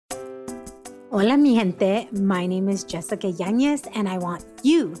Hola, mi gente. My name is Jessica Yanez, and I want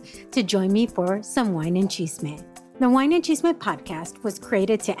you to join me for some Wine and Chisme. The Wine and Chisme podcast was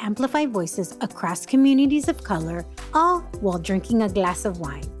created to amplify voices across communities of color, all while drinking a glass of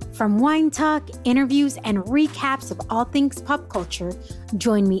wine. From wine talk, interviews, and recaps of all things pop culture,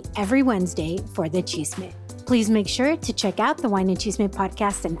 join me every Wednesday for the Chisme. Please make sure to check out the Wine and Chisme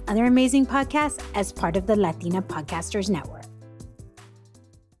podcast and other amazing podcasts as part of the Latina Podcasters Network.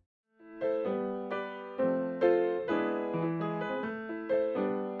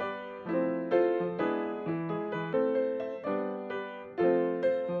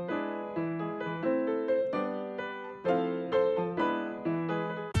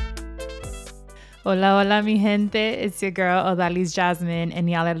 Hola, hola, mi gente. It's your girl, Odalis Jasmine, and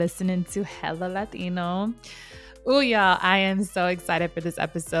y'all are listening to Hella Latino. Ooh, y'all, I am so excited for this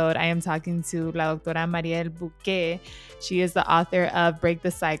episode. I am talking to La Doctora Mariel Buqué. She is the author of Break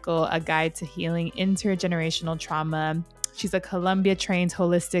the Cycle, A Guide to Healing Intergenerational Trauma. She's a Columbia-trained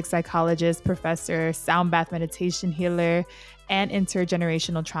holistic psychologist, professor, sound bath meditation healer, and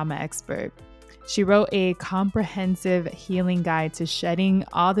intergenerational trauma expert. She wrote a comprehensive healing guide to shedding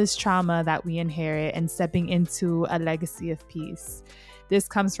all this trauma that we inherit and stepping into a legacy of peace. This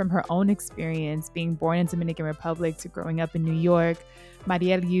comes from her own experience being born in Dominican Republic to growing up in New York.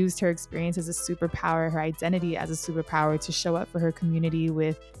 Mariel used her experience as a superpower, her identity as a superpower, to show up for her community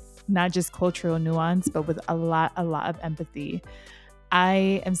with not just cultural nuance, but with a lot of empathy.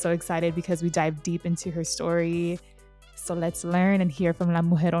 I am so excited because we dive deep into her story. So let's learn and hear from La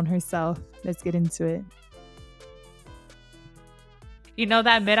Mujeron herself. Let's get into it. You know,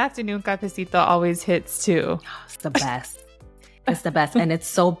 that mid-afternoon cafecito always hits too. It's the best. It's the best. And it's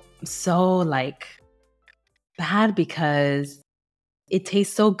so like bad because it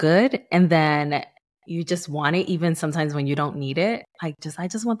tastes so good. And then you just want it even sometimes when you don't need it. I just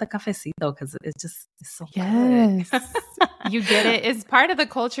want the cafecito because it's so good. You get it. It's part of the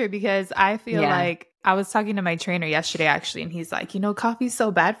culture because I feel like I was talking to my trainer yesterday, actually, and he's like, coffee's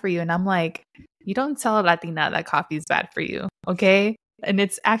so bad for you. And I'm like, you don't tell a Latina that coffee's bad for you, okay? And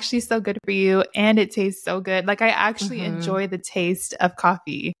it's actually so good for you, and it tastes so good. Like, I actually enjoy the taste of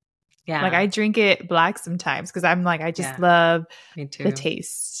coffee. Yeah. Like, I drink it black sometimes because I'm like, I just love the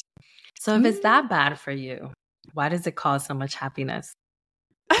taste. So if it's that bad for you, why does it cause so much happiness?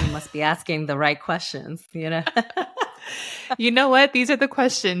 You must be asking the right questions, You know what? These are the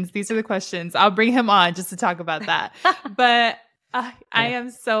questions. I'll bring him on just to talk about that. But I am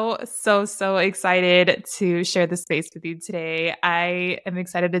so excited to share the space with you today. I am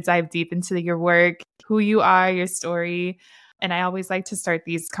excited to dive deep into your work, who you are, your story. And I always like to start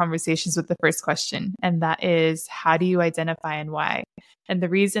these conversations with the first question. And that is, how do you identify and why? And the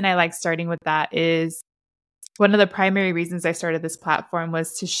reason I like starting with that is one of the primary reasons I started this platform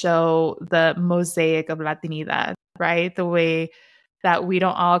was to show the mosaic of Latinidad, right? The way that we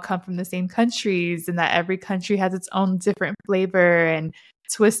don't all come from the same countries and that every country has its own different flavor and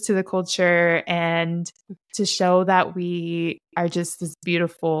twist to the culture, and to show that we are just this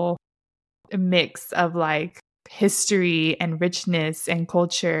beautiful mix of like history and richness and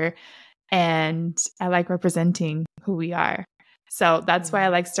culture. And I like representing who we are. So that's why I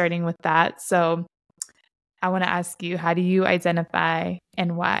like starting with that. So I want to ask you, how do you identify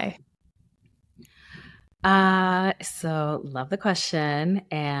and why? So love the question.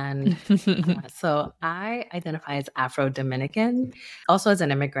 And so I identify as Afro-Dominican, also as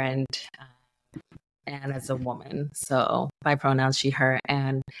an immigrant, and as a woman. So by pronouns, she, her.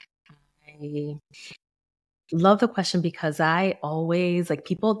 And I love the question because I always, like,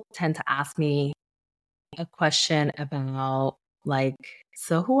 people tend to ask me a question about like,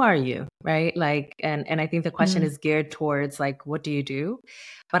 so who are you? Right? Like, and I think the question is geared towards like, what do you do?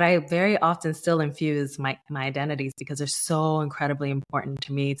 But I very often still infuse my identities because they're so incredibly important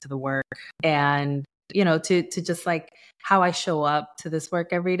to me, to the work, and, to just like how I show up to this work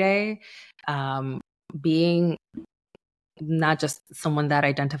every day, being not just someone that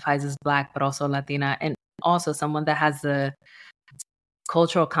identifies as Black, but also Latina, and also someone that has the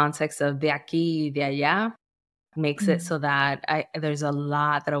cultural context of de aquí, de allá, makes it so that there's a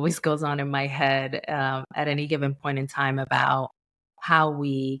lot that always goes on in my head at any given point in time about how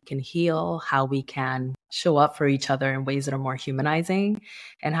we can heal, how we can show up for each other in ways that are more humanizing,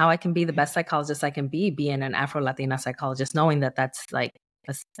 and how I can be the best psychologist I can be, being an Afro-Latina psychologist, knowing that that's like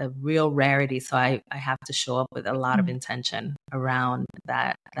a real rarity. So I have to show up with a lot of intention around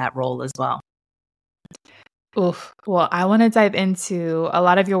that role as well. Oof. Well, I want to dive into a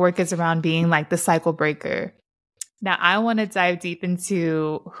lot of your work is around being like the cycle breaker. Now, I want to dive deep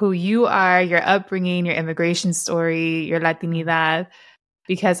into who you are, your upbringing, your immigration story, your Latinidad.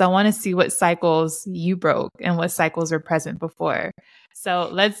 because I want to see what cycles you broke and what cycles were present before. So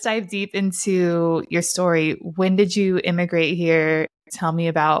let's dive deep into your story. When did you immigrate here? Tell me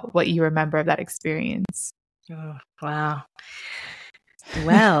about what you remember of that experience. Oh, wow.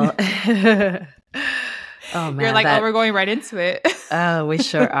 Well, oh man, you're like, oh, we're going right into it. Oh, we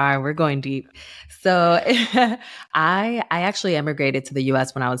sure are. We're going deep. So I actually emigrated to the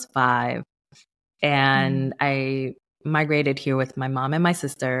US when I was 5, and I migrated here with my mom and my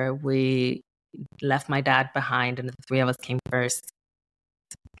sister. We left my dad behind, and the 3 of us came first.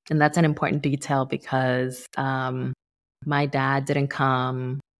 And that's an important detail because my dad didn't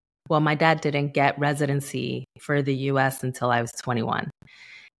come. Well, my dad didn't get residency for the US until I was 21.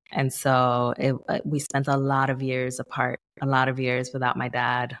 And so we spent a lot of years apart, a lot of years without my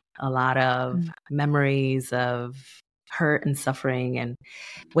dad, a lot of memories of hurt and suffering, and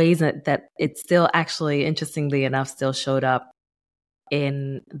ways that it still actually, interestingly enough, still showed up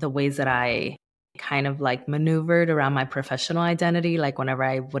in the ways that I kind of like maneuvered around my professional identity. Like whenever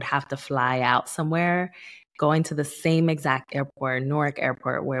I would have to fly out somewhere, going to the same exact airport, Newark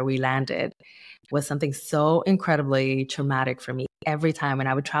Airport, where we landed, was something so incredibly traumatic for me every time. And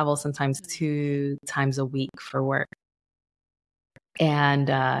I would travel sometimes 2 times a week for work. And,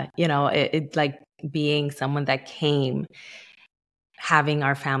 it like being someone that came, having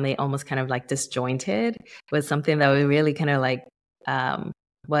our family almost kind of like disjointed was something that we really kind of like,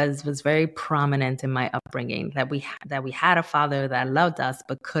 was very prominent in my upbringing, that we had a father that loved us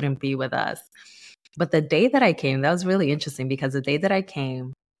but couldn't be with us. But the day that I came, that was really interesting, because the day that I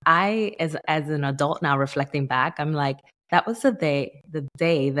came, I, as an adult now reflecting back, I'm like, that was the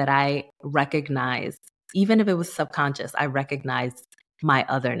day that I recognized, even if it was subconscious, I recognized my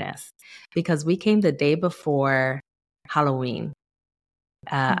otherness, because we came the day before Halloween,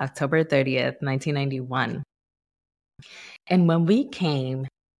 October 30th, 1991. And when we came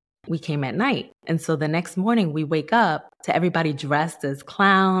at night. And so the next morning we wake up to everybody dressed as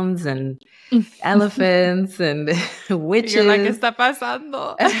clowns and elephants and witches. You're like, ¿qué está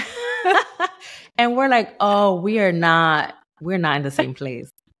pasando? And we're like, oh, we're not in the same place.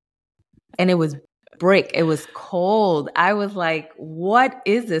 And it was brick. It was cold. I was like, what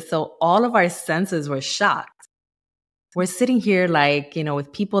is this? So all of our senses were shocked. We're sitting here like,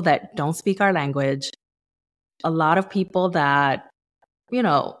 with people that don't speak our language, a lot of people that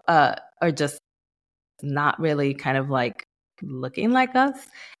are just not really kind of like looking like us.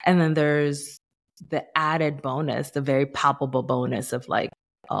 And then there's the added bonus, the very palpable bonus of like,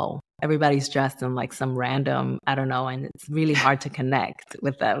 oh, everybody's dressed in like some random, I don't know, and it's really hard to connect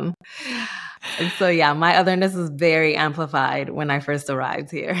with them. And so, yeah, my otherness was very amplified when I first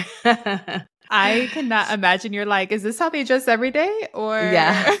arrived here. I cannot imagine. You're like, is this how they dress every day? Or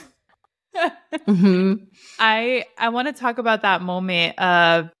yeah. Mm-hmm. I want to talk about that moment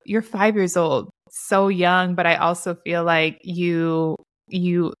of you're 5 years old, so young, but I also feel like you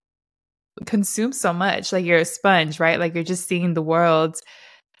consume so much, like you're a sponge, right? Like you're just seeing the world.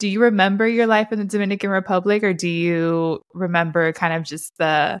 Do you remember your life in the Dominican Republic, or do you remember kind of just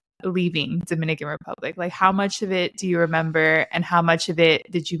the leaving Dominican Republic? Like how much of it do you remember, and how much of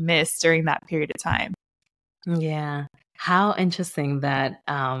it did you miss during that period of time? Yeah. How interesting that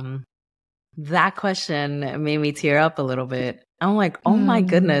that question made me tear up a little bit. I'm like, oh my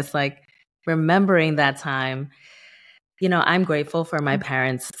goodness, like remembering that time. I'm grateful for my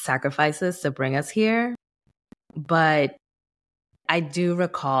parents' sacrifices to bring us here. But I do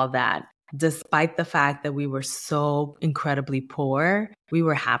recall that despite the fact that we were so incredibly poor, we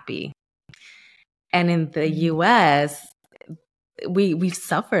were happy. And in the US, we've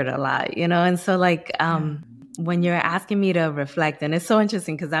suffered a lot, and so like when you're asking me to reflect, and it's so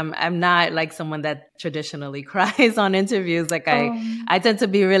interesting because I'm not like someone that traditionally cries on interviews. Like I tend to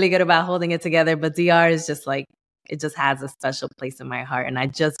be really good about holding it together, but DR is just like, it just has a special place in my heart. And I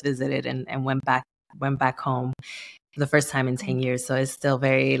just visited and went back home for the first time in 10 years. So it's still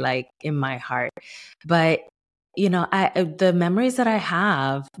very like in my heart. But the memories that I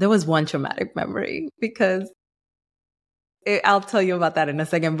have, there was one traumatic memory because I'll tell you about that in a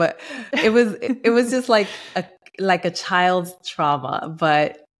second, but it was just like a child's trauma.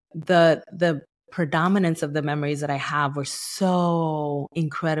 But the predominance of the memories that I have were so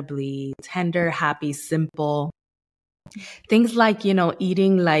incredibly tender, happy, simple. Things like,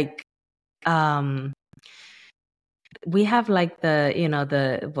 eating like we have like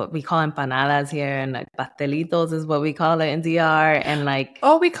the what we call empanadas here, and like pastelitos is what we call it in DR, and like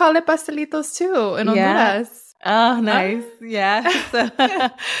we call it pastelitos too in Honduras. Oh, nice. Yeah.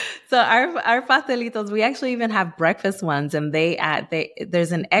 So our pastelitos, we actually even have breakfast ones, and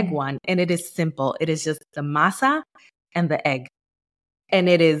there's an egg one, and it is simple. It is just the masa and the egg. and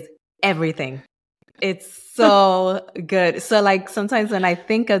it is everything. It's so good. So like sometimes when I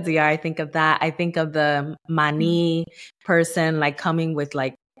think of DR, I think of that. I think of the mani person like coming with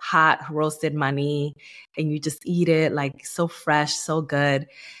like hot roasted mani, and you just eat it like so fresh, so good,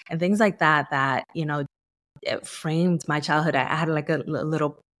 and things like that. That it framed my childhood. I had like a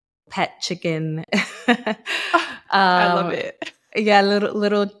little pet chicken. I love it. Yeah,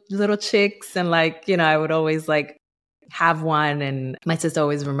 little chicks, and like I would always like have one, and my sister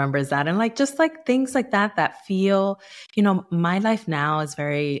always remembers that, and like just like things like that feel, my life now is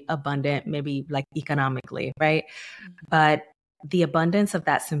very abundant, maybe like economically, right? But the abundance of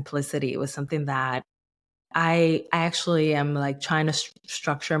that simplicity was something that I actually am like trying to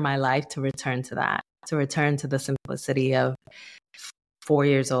structure my life to return to that, to return to the simplicity of 4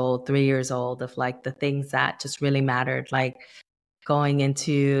 years old, 3 years old, of like the things that just really mattered, like going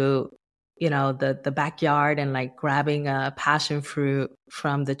into the backyard and like grabbing a passion fruit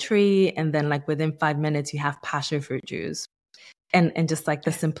from the tree, and then like within 5 minutes you have passion fruit juice, and just like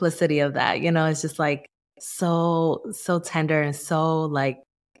the simplicity of that, it's just like so tender and so like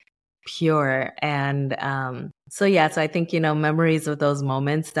pure. And so yeah, so I think memories of those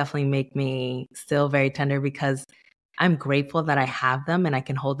moments definitely make me still very tender, because I'm grateful that I have them and I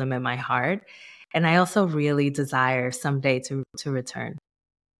can hold them in my heart, and I also really desire someday to return.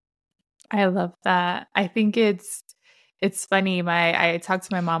 I love that. I think it's funny. I talk to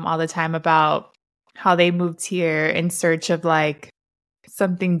my mom all the time about how they moved here in search of like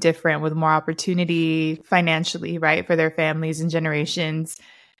something different with more opportunity financially, right, for their families and generations.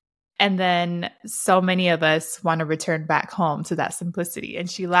 And then so many of us want to return back home to that simplicity. And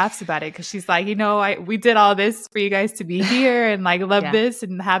she laughs about it because she's like, we did all this for you guys to be here and like love Yeah. this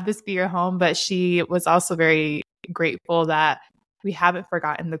and have this be your home. But she was also very grateful that we haven't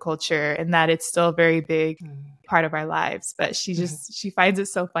forgotten the culture and that it's still a very big part of our lives. But she finds it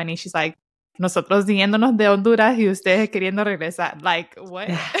so funny. She's like, nosotros yéndonos de Honduras y ustedes queriendo regresar. Like,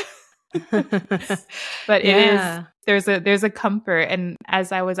 what? But Yeah. there's a comfort. And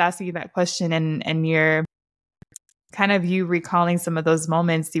as I was asking you that question, and you're kind of you recalling some of those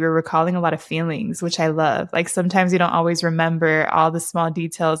moments, you were recalling a lot of feelings, which I love. Like sometimes you don't always remember all the small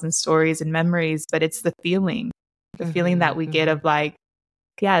details and stories and memories, but it's the feeling that we get of like,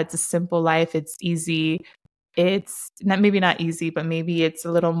 yeah, it's a simple life. It's easy. It's not, maybe not easy, but maybe it's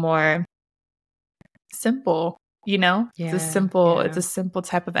a little more simple, Yeah, it's a simple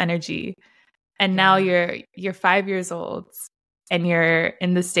type of energy. And now you're 5 years old and you're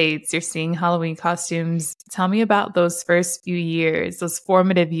in the States, you're seeing Halloween costumes. Tell me about those first few years, those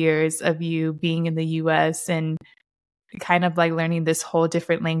formative years of you being in the US and kind of like learning this whole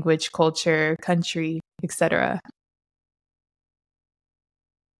different language, culture, country, etc.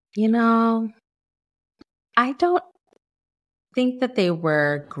 I don't think that they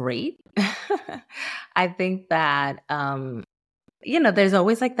were great. I think that, there's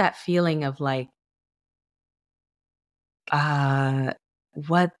always like that feeling of like,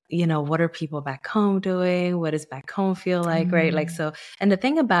 what are people back home doing? What does back home feel like? Right. Like, so, and the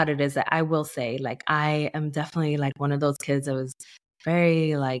thing about it is that I will say, like, I am definitely like one of those kids that was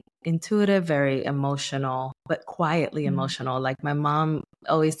very like intuitive, very emotional, but quietly emotional. Like my mom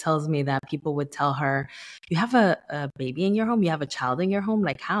always tells me that people would tell her, you have a baby in your home, you have a child in your home.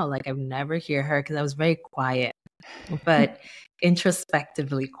 Like how? Like I would never hear her because I was very quiet, but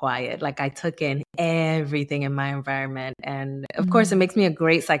introspectively quiet. Like I took in everything in my environment. And of course, it makes me a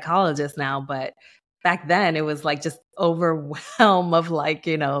great psychologist now, but back then it was like just overwhelm of like,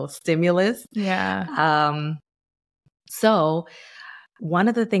 stimulus. Yeah. So one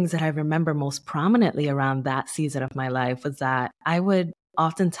of the things that I remember most prominently around that season of my life was that I would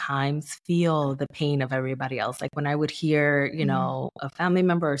oftentimes feel the pain of everybody else. Like when I would hear, a family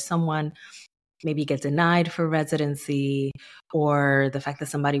member or someone maybe get denied for residency, or the fact that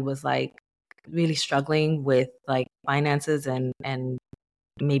somebody was like really struggling with like finances and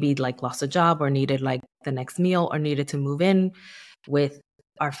maybe like lost a job or needed like the next meal or needed to move in with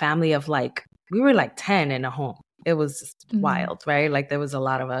our family of like, we were like 10 in a home. It was just wild, right? Like there was a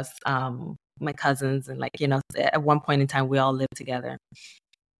lot of us, my cousins, and like, at one point in time, we all lived together.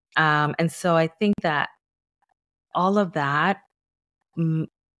 And so I think that all of that,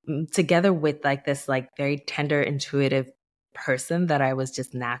 together with like this like very tender, intuitive person that I was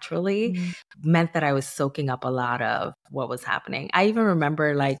just naturally, meant that I was soaking up a lot of what was happening. I even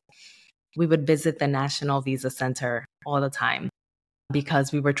remember like we would visit the National Visa Center all the time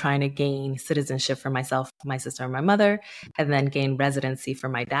because we were trying to gain citizenship for myself, my sister, and my mother, and then gain residency for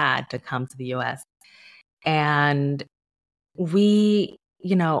my dad to come to the US. And we,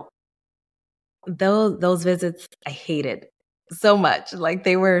 those visits I hated. so much. Like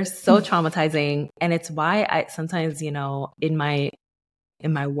they were so traumatizing. And it's why I sometimes, in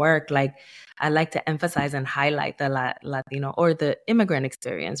my work, like I like to emphasize and highlight the Latino or the immigrant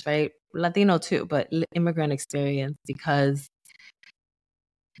experience, right? Latino too, but immigrant experience, because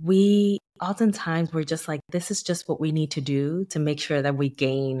we oftentimes we're just like, this is just what we need to do to make sure that we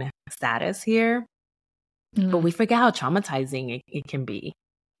gain status here. But we forget how traumatizing it can be.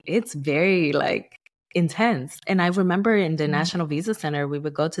 It's very like intense. And I remember in the National Visa Center, we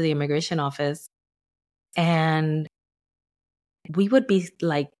would go to the immigration office and we would be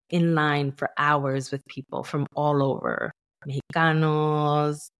like in line for hours with people from all over.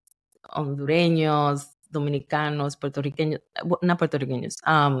 Mexicanos, Hondureños, Dominicanos, Puertorriqueños, not Puertorriqueños,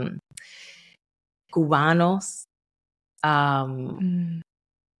 Cubanos,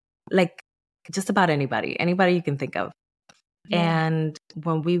 like just about anybody you can think of. Yeah. And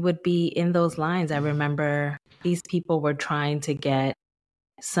when we would be in those lines, I remember these people were trying to get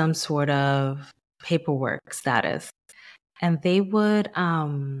some sort of paperwork status, and they would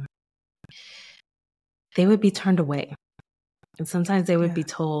be turned away. And sometimes they would be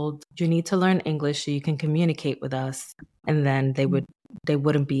told, you need to learn English so you can communicate with us. And then they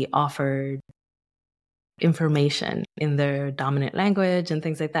wouldn't be offered information in their dominant language and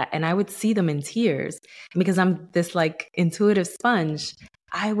things like that. And I would see them in tears. And because I'm this like intuitive sponge,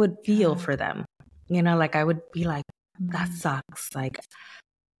 I would feel for them, like I would be like, that sucks. Like,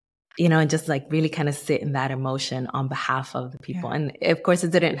 and just like really kind of sit in that emotion on behalf of the people. Yeah. And of course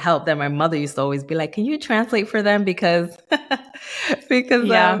it didn't help that my mother used to always be like, can you translate for them? Because, so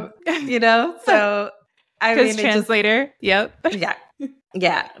I mean, translator. Yep.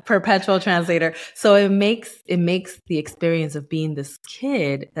 Yeah. Perpetual translator. So it makes the experience of being this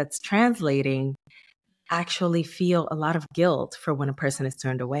kid that's translating actually feel a lot of guilt for when a person is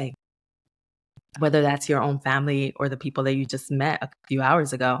turned away, whether that's your own family or the people that you just met a few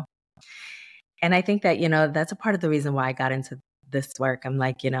hours ago. And I think that, that's a part of the reason why I got into this work. I'm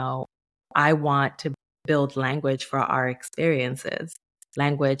like, I want to build language for our experiences,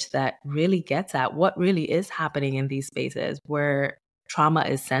 language that really gets at what really is happening in these spaces where trauma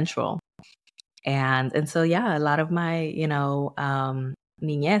is central. And so, yeah, a lot of my,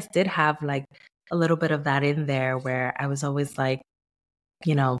 niñez did have like a little bit of that in there where I was always like,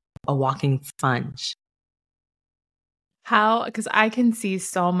 a walking sponge. How, because I can see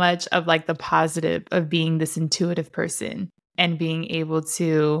so much of like the positive of being this intuitive person and being able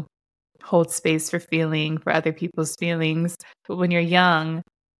to hold space for other people's feelings. But when you're young,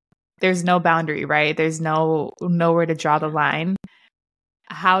 there's no boundary, right? There's nowhere to draw the line.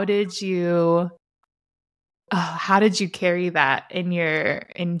 How did you carry that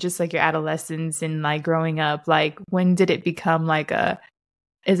in just like your adolescence and like growing up? Like, when did it become like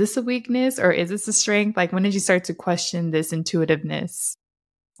is this a weakness or is this a strength? Like, when did you start to question this intuitiveness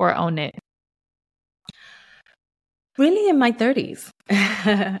or own it? Really in my 30s.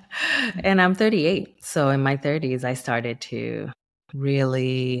 And I'm 38. So in my 30s, I started to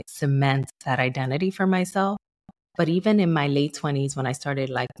really cement that identity for myself. But even in my late 20s, when I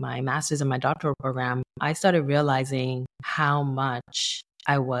started like my master's and my doctoral program, I started realizing how much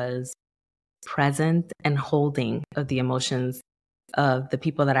I was present and holding of the emotions of the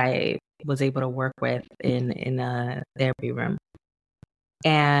people that I was able to work with in a therapy room.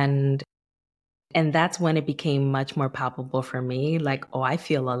 And that's when it became much more palpable for me. Like, oh, I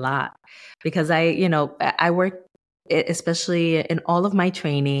feel a lot, because I work, especially in all of my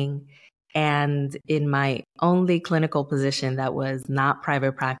training and in my only clinical position that was not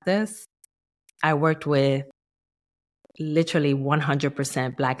private practice, I worked with literally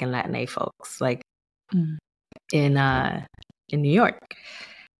 100% Black and Latina folks, like in New York.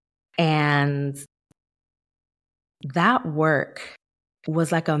 And that work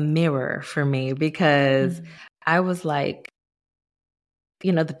was like a mirror for me, because I was like,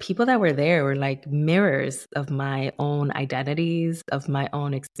 the people that were there were like mirrors of my own identities, of my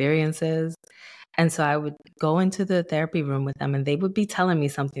own experiences. And so I would go into the therapy room with them and they would be telling me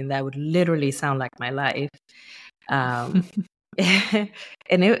something that would literally sound like my life. And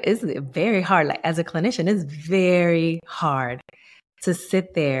it is very hard. Like, as a clinician, it's very hard to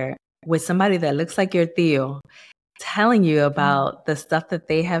sit there with somebody that looks like your tío telling you about the stuff that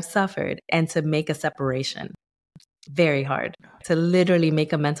they have suffered, and to make a separation. Very hard to literally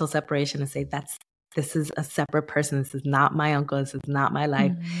make a mental separation and say, this is a separate person. This is not my uncle. This is not my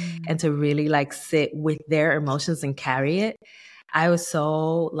life. And to really like sit with their emotions and carry it. I was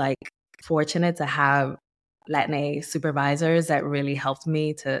so like fortunate to have Latina supervisors that really helped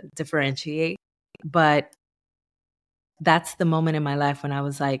me to differentiate. But that's the moment in my life when I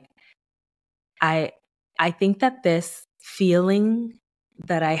was like, I think that this feeling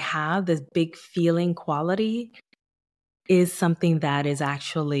that I have, this big feeling quality, is something that is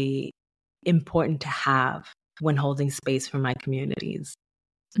actually important to have when holding space for my communities.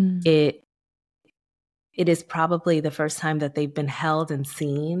 It is probably the first time that they've been held and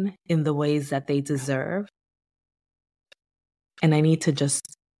seen in the ways that they deserve. And I need to just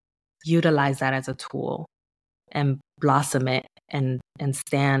utilize that as a tool and blossom it and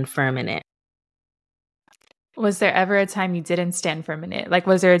stand firm in it. Was there ever a time you didn't stand firm in it? Like,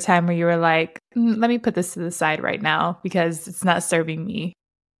 was there a time where you were like, let me put this to the side right now because it's not serving me?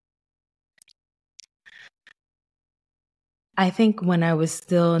 I think when I was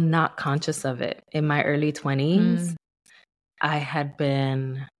still not conscious of it in my early 20s, I had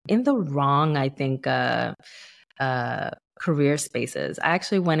been in the wrong, I think, career spaces. I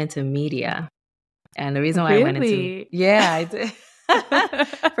actually went into media. And the reason why I went into... Yeah, I did.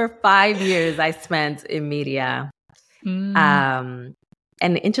 For 5 years, I spent in media. And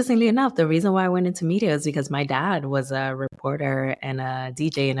interestingly enough, the reason why I went into media is because my dad was a reporter and a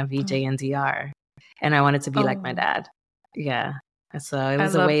DJ and a VJ in DR. And I wanted to be like my dad. Yeah. So it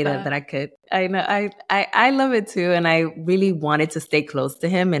was a way that I could... I know. I love it too. And I really wanted to stay close to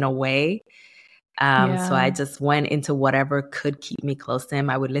him in a way. So I just went into whatever could keep me close to him.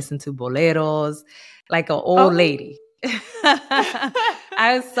 I would listen to boleros like an old lady.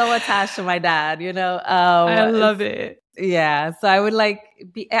 I was so attached to my dad, you know. I love it. Yeah. So I would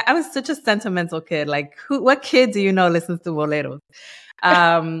I was such a sentimental kid. Like, what kid do you know listens to boleros?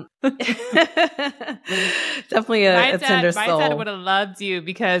 Definitely a tender soul. My dad would have loved you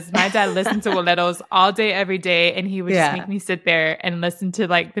because my dad listened to boleros all day, every day, and he would just make me sit there and listen to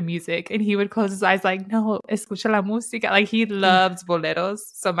like the music. And he would close his eyes like, no, escucha la música. Like he loves boleros.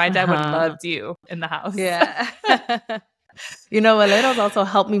 So my dad would have loved you in the house. Yeah. You know, boleros also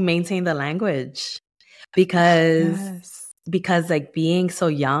helped me maintain the language because like being so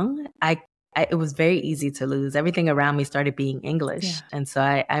young, it was very easy to lose. Everything around me started being English. Yeah. And so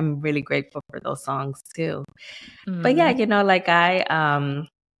I'm really grateful for those songs too. But yeah, you know, like I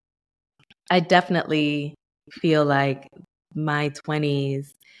definitely feel like my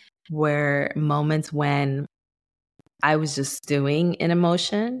 20s were moments when I was just stewing in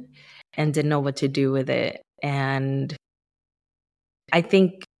emotion and didn't know what to do with it. And I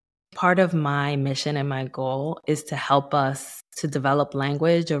think part of my mission and my goal is to help us to develop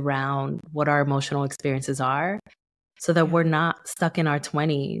language around what our emotional experiences are so that we're not stuck in our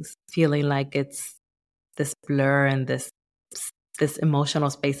 20s feeling like it's this blur and this emotional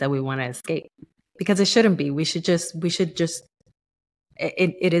space that we want to escape, because it shouldn't be. We should just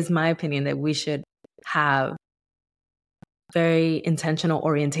it is my opinion that we should have very intentional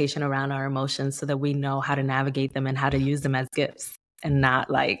orientation around our emotions so that we know how to navigate them and how to use them as gifts and not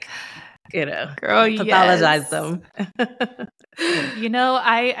like, you know, pathologize them. You know,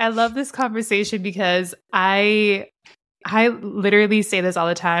 I love this conversation because I literally say this all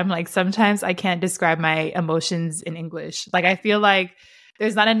the time. Like sometimes I can't describe my emotions in English. Like I feel like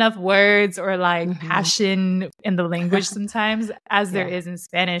there's not enough words or like passion in the language sometimes as there is in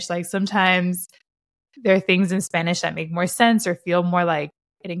Spanish. Like sometimes there are things in Spanish that make more sense or feel more like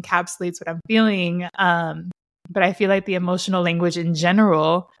it encapsulates what I'm feeling. But I feel like the emotional language in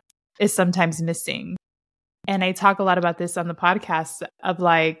general is sometimes missing. And I talk a lot about this on the podcast of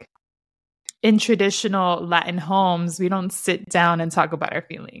like, in traditional Latin homes, we don't sit down and talk about our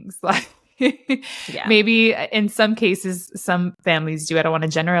feelings. Like maybe in some cases, some families do. I don't want to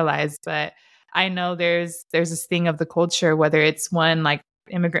generalize, but I know there's this thing of the culture, whether it's one like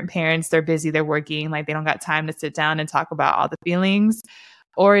immigrant parents, they're busy, they're working, like they don't got time to sit down and talk about all the feelings,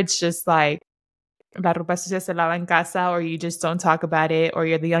 or it's just like la ropa sucia se lava en casa, or you just don't talk about it, or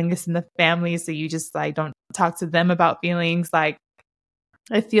you're the youngest in the family, so you just like don't talk to them about feelings. Like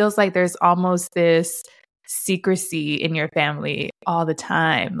it feels like there's almost this secrecy in your family all the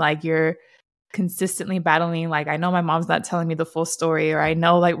time. Like you're consistently battling. Like I know my mom's not telling me the full story, or I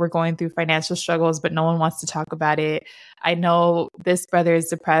know like we're going through financial struggles, but no one wants to talk about it. I know this brother is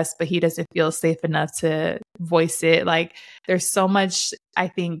depressed, but he doesn't feel safe enough to voice it. Like there's so much, I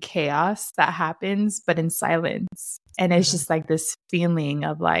think, chaos that happens, but in silence. And it's just like this feeling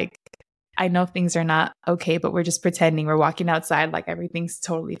of like, I know things are not okay, but we're just pretending we're walking outside like everything's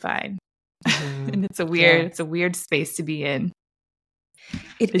totally fine. And it's a weird space to be in.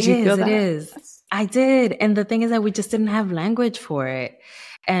 It is. I did. And the thing is that we just didn't have language for it.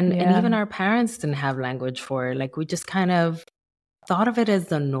 And even our parents didn't have language for it. Like we just kind of thought of it as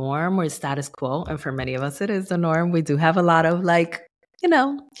the norm or status quo. And for many of us, it is the norm. We do have a lot of like, you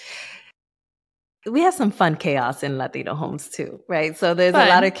know, we have some fun chaos in Latino homes too, right? So there's a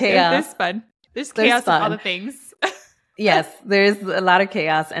lot of chaos. There's fun. There's chaos of all the things. Yes, there's a lot of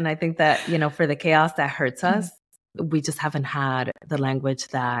chaos. And I think that, for the chaos that hurts us, we just haven't had the language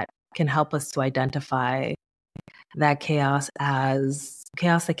that can help us to identify that chaos as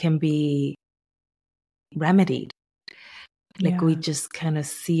chaos that can be remedied. Like we just kind of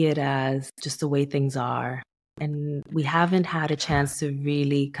see it as just the way things are. And we haven't had a chance to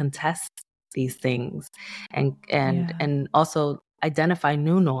really contest these things and also identify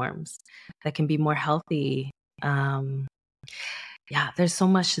new norms that can be more healthy. There's so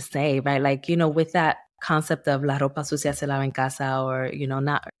much to say, right? Like, with that concept of la ropa sucia se lava en casa, or,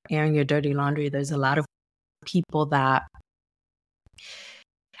 not airing your dirty laundry, there's a lot of people that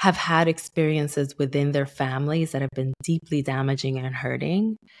have had experiences within their families that have been deeply damaging and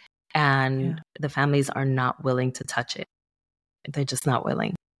hurting. And the families are not willing to touch it. They're just not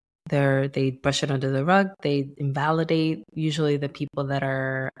willing. They brush it under the rug. They invalidate usually the people that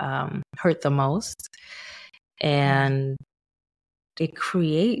are hurt the most. And it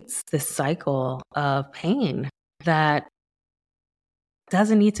creates this cycle of pain that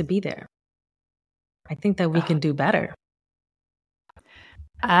doesn't need to be there. I think that we can do better.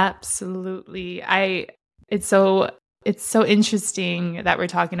 Absolutely. It's so interesting that we're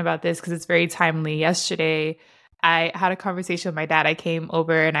talking about this because it's very timely. Yesterday, I had a conversation with my dad. I came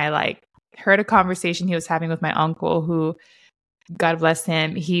over and I heard a conversation he was having with my uncle who, God bless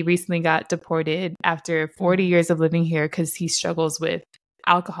him, he recently got deported after 40 years of living here because he struggles with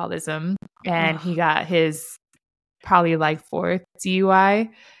alcoholism, and he got his probably fourth DUI.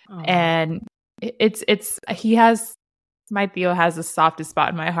 And my Theo has the softest spot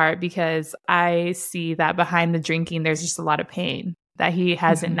in my heart because I see that behind the drinking, there's just a lot of pain that he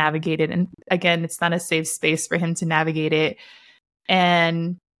hasn't navigated. And again, it's not a safe space for him to navigate it.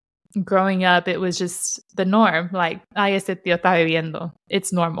 And growing up, it was just the norm. Like, ay, ese tío está bebiendo.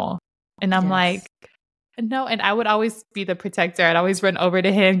 It's normal. And I'm like, no. And I would always be the protector. I'd always run over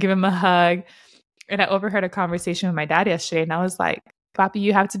to him, give him a hug. And I overheard a conversation with my dad yesterday. And I was like, Papi,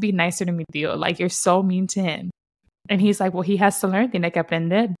 you have to be nicer to mi tío. Like, you're so mean to him. And he's like, well, he has to learn, tiene que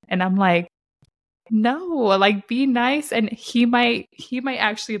aprender. And I'm like, no, be nice. And he might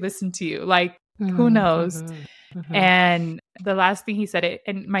actually listen to you. Who knows? And the last thing he said,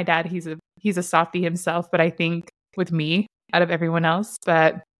 and my dad, he's a softie himself, but I think with me out of everyone else,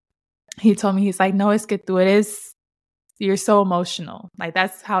 but he told me, he's like, no, es que tú eres, you're so emotional.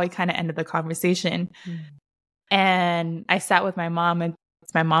 That's how he kind of ended the conversation. And I sat with my mom, and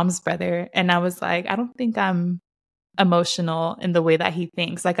it's my mom's brother. And I was like, I don't think I'm emotional in the way that he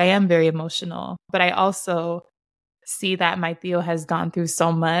thinks. I am very emotional, but I also see that my Theo has gone through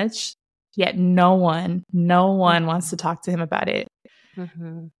so much, yet no one wants to talk to him about it.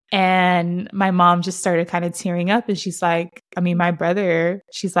 And my mom just started kind of tearing up, and she's like, my brother,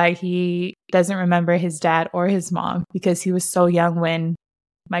 she's like, he doesn't remember his dad or his mom because he was so young when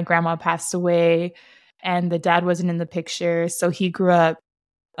my grandma passed away and the dad wasn't in the picture. So he grew up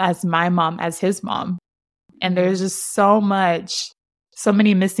as my mom, as his mom. And there's just so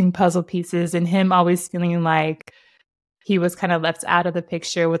many missing puzzle pieces, and him always feeling like he was kind of left out of the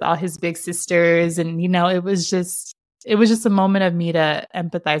picture with all his big sisters. And, it was just a moment of me to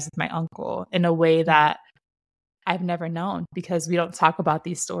empathize with my uncle in a way that I've never known, because we don't talk about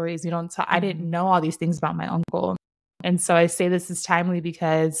these stories. I didn't know all these things about my uncle. And so I say this is timely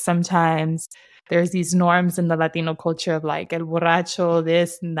because sometimes there's these norms in the Latino culture of el borracho,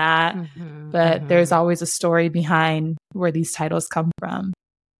 this and that. But there's always a story behind where these titles come from.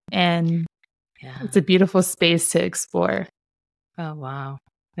 And it's a beautiful space to explore. Oh, wow.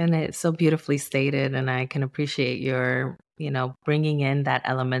 And it's so beautifully stated. And I can appreciate your, bringing in that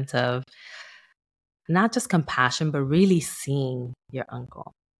element of not just compassion, but really seeing your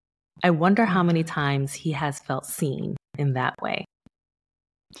uncle. I wonder how many times he has felt seen in that way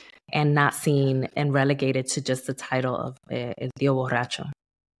and not seen and relegated to just the title of El Tío Borracho.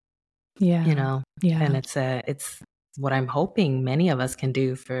 Yeah. And it's what I'm hoping many of us can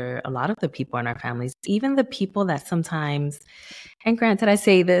do for a lot of the people in our families, even the people that sometimes, and granted, I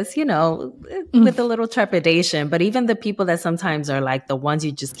say this, with a little trepidation, but even the people that sometimes are the ones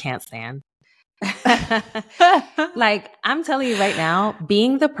you just can't stand. I'm telling you right now,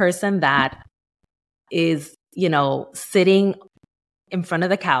 being the person that is, sitting in front of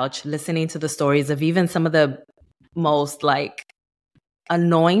the couch, listening to the stories of even some of the most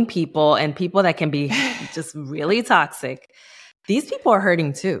annoying people and people that can be just really toxic. These people are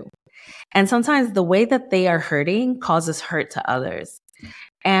hurting too. And sometimes the way that they are hurting causes hurt to others.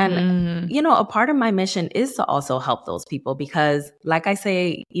 And, a part of my mission is to also help those people because, like I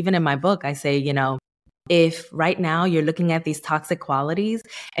say, even in my book, I say, if right now you're looking at these toxic qualities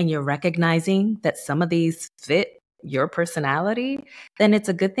and you're recognizing that some of these fit your personality, then it's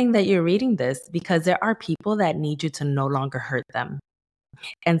a good thing that you're reading this, because there are people that need you to no longer hurt them.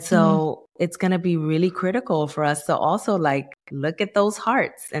 And so it's going to be really critical for us to also like look at those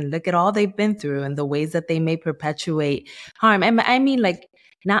hearts and look at all they've been through and the ways that they may perpetuate harm. And I mean, like,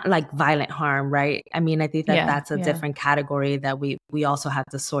 not like violent harm, right? I mean, I think that that's a different category that we also have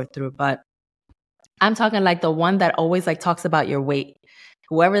to sort through. But I'm talking like the one that always like talks about your weight,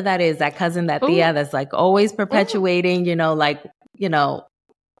 whoever that is, that cousin, that tia, that's like always perpetuating, like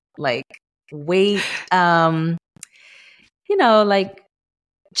weight, like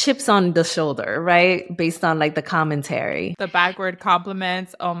chips on the shoulder, right? Based on like the commentary. The backward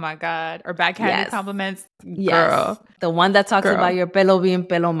compliments. Oh my God. Or backhanded compliments. Girl. Yes. The one that talks about your pelo bien,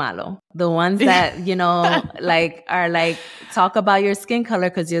 pelo malo. The ones that, like are like talk about your skin color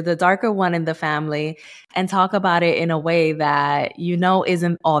because you're the darker one in the family, and talk about it in a way that,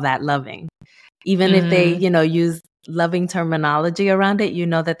 isn't all that loving. Even if they, use loving terminology around it,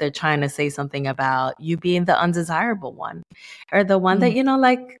 that they're trying to say something about you being the undesirable one, or the one that,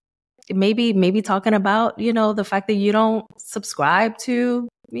 like maybe talking about, the fact that you don't subscribe to,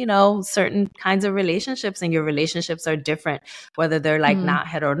 certain kinds of relationships, and your relationships are different, whether they're like not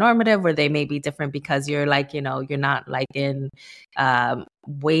heteronormative, or they may be different because you're like, you're not like in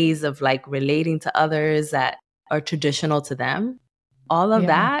ways of like relating to others that are traditional to them. All of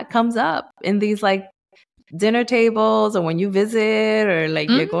that comes up in these like dinner tables, or when you visit, or like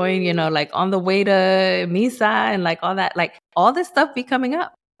you're going, like on the way to misa, and like all that, like all this stuff be coming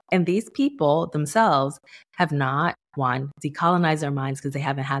up. And these people themselves have not, one, decolonized their minds because they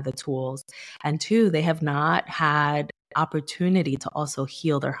haven't had the tools, and two, they have not had opportunity to also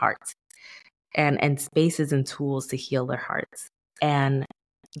heal their hearts and spaces and tools to heal their hearts. And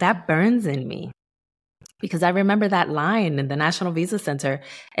that burns in me, because I remember that line in the National Visa Center,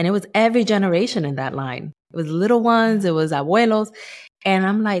 and it was every generation in that line. It was little ones, it was abuelos. And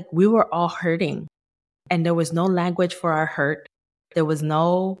I'm like, we were all hurting, and there was no language for our hurt. There was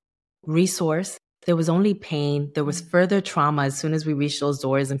no resource. There was only pain. There was further trauma as soon as we reached those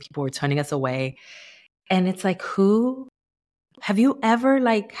doors and people were turning us away. And it's like, have you ever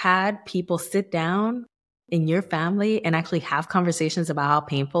like had people sit down in your family and actually have conversations about how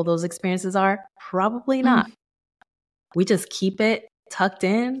painful those experiences are? Probably not. We just keep it tucked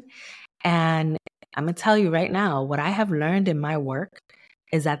in. And I'm going to tell you right now, what I have learned in my work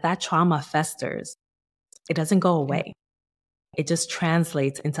is that trauma festers. It doesn't go away. It just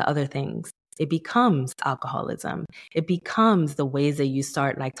translates into other things. It becomes alcoholism. It becomes the ways that you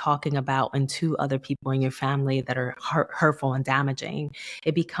start like talking about and to other people in your family that are hurtful and damaging.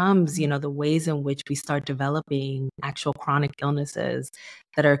 It becomes, the ways in which we start developing actual chronic illnesses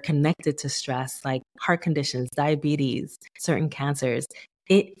that are connected to stress, like heart conditions, diabetes, certain cancers.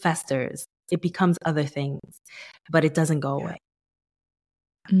 It festers. It becomes other things, but it doesn't go away.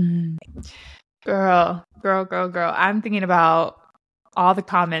 Girl. I'm thinking about all the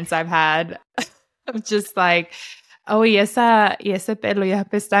comments I've had of just like, oh, y ese pelo y esas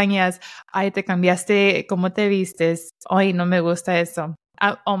pestañas, ay, te cambiaste, ¿cómo te vistes? Ay, no me gusta eso.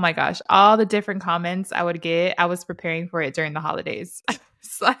 Oh my gosh, all the different comments I would get, I was preparing for it during the holidays.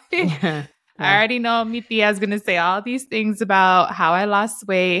 It's like, I already know mi tia is going to say all these things about how I lost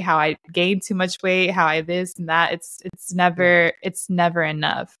weight, how I gained too much weight, how I this and that. It's never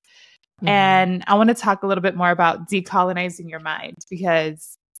enough. And I want to talk a little bit more about decolonizing your mind,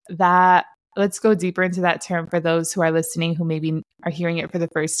 because let's go deeper into that term for those who are listening, who maybe are hearing it for the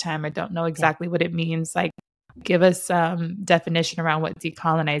first time or don't know exactly what it means. Like, give us some definition around what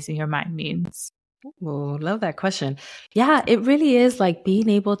decolonizing your mind means. Oh, love that question. Yeah, it really is like being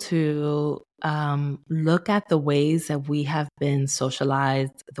able to look at the ways that we have been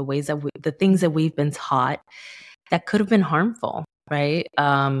socialized, the things that we've been taught that could have been harmful, right?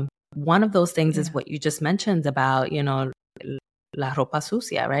 One of those things is what you just mentioned about, la ropa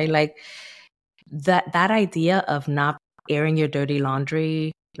sucia, right? Like that idea of not airing your dirty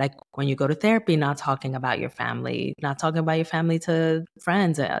laundry, like when you go to therapy, not talking about your family, not talking about your family to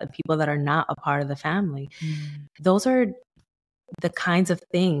friends, people that are not a part of the family. Those are the kinds of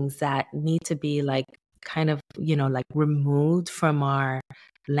things that need to be like kind of, like removed from our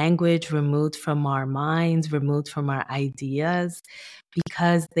language, removed from our minds, removed from our ideas,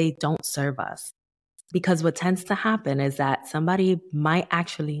 because they don't serve us. Because what tends to happen is that somebody might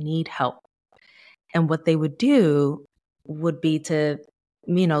actually need help. And what they would do would be to,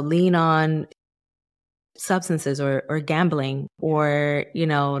 lean on substances or gambling or,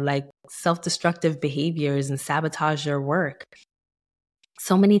 like self-destructive behaviors and sabotage their work.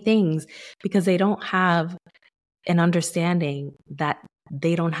 So many things, because they don't have an understanding that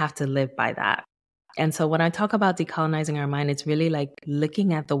they don't have to live by that. And so when I talk about decolonizing our mind, it's really like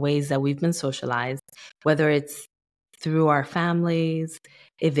looking at the ways that we've been socialized, whether it's through our families,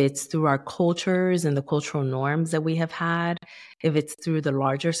 if it's through our cultures and the cultural norms that we have had, if it's through the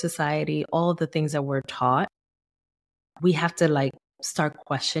larger society, all of the things that we're taught, we have to like start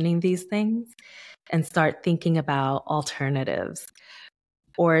questioning these things and start thinking about alternatives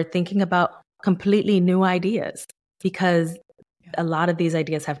or thinking about completely new ideas, because a lot of these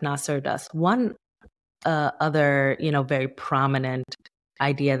ideas have not served us. One other, very prominent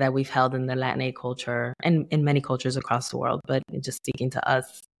idea that we've held in the Latinx culture and in many cultures across the world, but just speaking to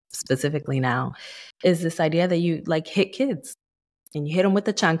us specifically now, is this idea that you like hit kids and you hit them with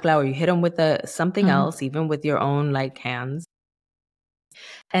the chancla or you hit them with something else, even with your own like hands.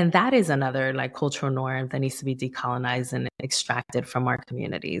 And that is another like cultural norm that needs to be decolonized and extracted from our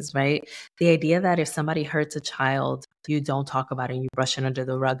communities, right? The idea that if somebody hurts a child, you don't talk about it and you brush it under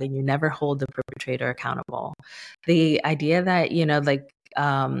the rug and you never hold the perpetrator accountable. The idea that,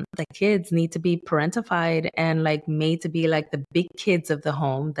 the kids need to be parentified and like made to be like the big kids of the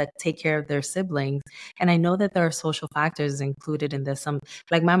home that take care of their siblings. And I know that there are social factors included in this.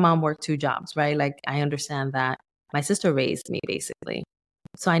 Like my mom worked 2 jobs, right? Like I understand that. My sister raised me basically.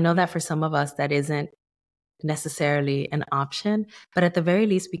 So I know that for some of us, that isn't necessarily an option, but at the very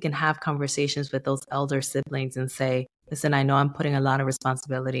least, we can have conversations with those elder siblings and say, listen, I know I'm putting a lot of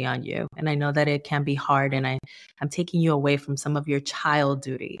responsibility on you. And I know that it can be hard and I'm taking you away from some of your child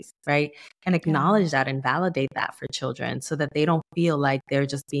duties, right? And acknowledge that and validate that for children so that they don't feel like they're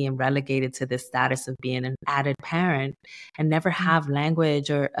just being relegated to this status of being an added parent and never have language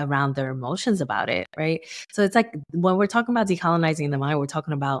or around their emotions about it, right? So it's like when we're talking about decolonizing the mind, we're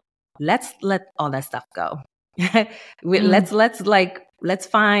talking about let's let all that stuff go. Let's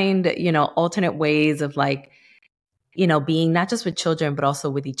find, alternate ways of like, being not just with children, but also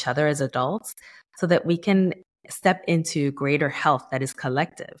with each other as adults so that we can step into greater health that is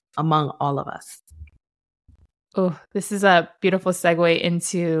collective among all of us. Oh, this is a beautiful segue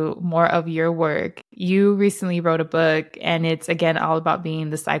into more of your work. You recently wrote a book and it's again all about being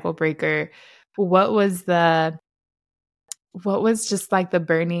the cycle breaker. What was just like the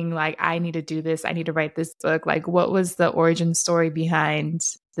burning, like, I need to do this, I need to write this book? Like, what was the origin story behind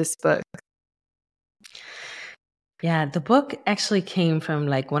this book? Yeah, the book actually came from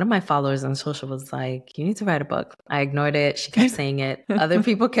like one of my followers on social was like, you need to write a book. I ignored it. She kept saying it. Other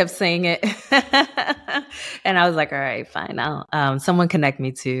people kept saying it. And I was like, all right, fine. I'll someone connect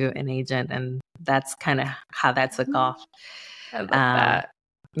me to an agent. And that's kind of how that took off. I love that.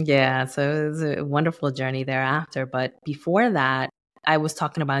 Yeah, so it was a wonderful journey thereafter. But before that, I was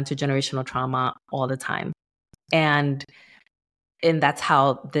talking about intergenerational trauma all the time. And that's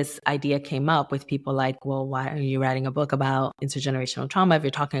how this idea came up with people like, well, why are you writing a book about intergenerational trauma? If you're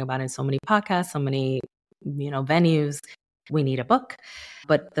talking about it in so many podcasts, so many, venues, we need a book.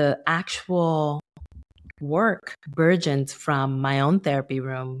 But the actual work burgeoned from my own therapy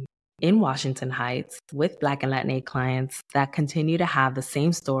room in Washington Heights with Black and Latinx clients that continue to have the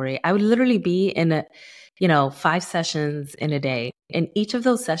same story. I would literally be in 5 sessions in a day. And each of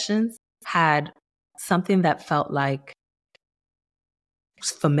those sessions had something that felt like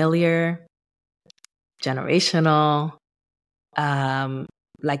familiar, generational,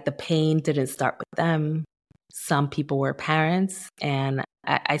 like the pain didn't start with them. Some people were parents, and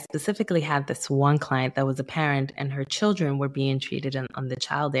I specifically had this one client that was a parent and her children were being treated on the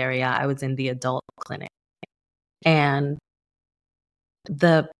child area. I was in the adult clinic. And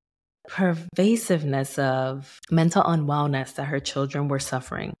the pervasiveness of mental unwellness that her children were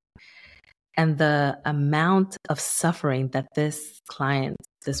suffering and the amount of suffering that this client,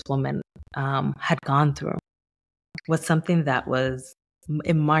 this woman, had gone through was something that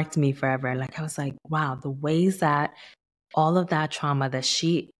it marked me forever. Like I was like, wow, the ways that all of that trauma that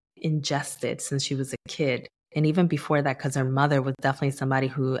she ingested since she was a kid, and even before that, because her mother was definitely somebody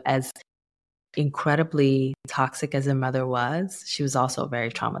who, as incredibly toxic as her mother was, she was also very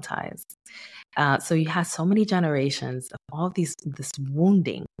traumatized. So you have so many generations of all of this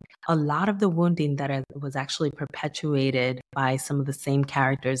wounding. A lot of the wounding that was actually perpetuated by some of the same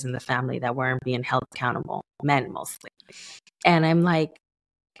characters in the family that weren't being held accountable, men mostly. And I'm like,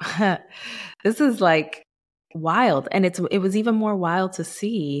 this is like wild. And it was even more wild to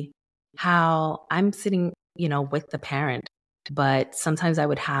see how I'm sitting, with the parent, but sometimes we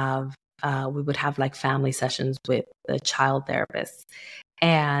would have like family sessions with the child therapist,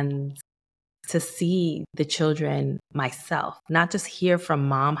 and to see the children myself, not just hear from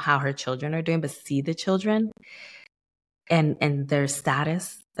mom how her children are doing, but see the children and their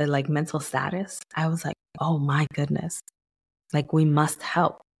status, their like mental status. I was like, oh my goodness, like we must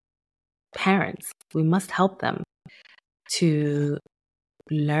help. parents, we must help them to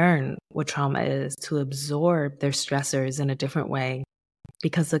learn what trauma is, to absorb their stressors in a different way.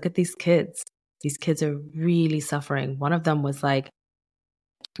 Because look at these kids. These kids are really suffering. One of them was like,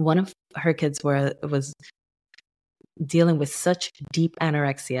 one of her kids was dealing with such deep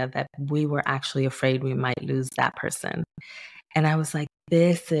anorexia that we were actually afraid we might lose that person. And I was like,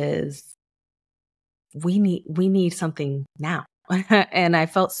 we need something now. And I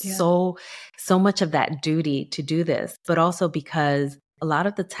felt so much of that duty to do this, but also because a lot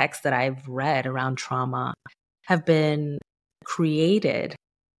of the texts that I've read around trauma have been created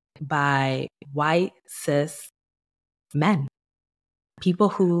by white cis men, people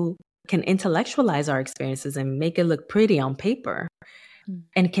who can intellectualize our experiences and make it look pretty on paper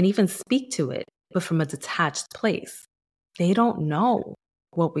and can even speak to it, but from a detached place. They don't know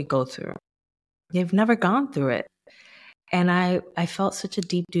what we go through. They've never gone through it. And I felt such a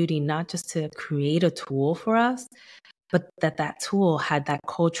deep duty, not just to create a tool for us, but that tool had that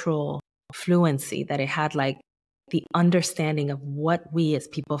cultural fluency, that it had like the understanding of what we as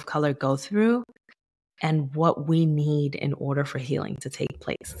people of color go through and what we need in order for healing to take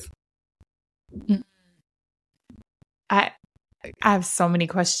place. I have so many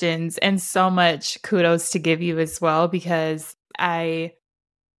questions and so much kudos to give you as well, because I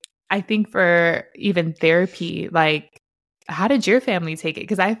think for even therapy, like, how did your family take it?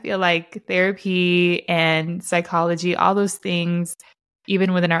 Because I feel like therapy and psychology, all those things,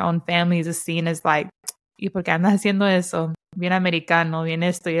 even within our own families, is seen as like, ¿y por qué andas haciendo eso? Bien americano, bien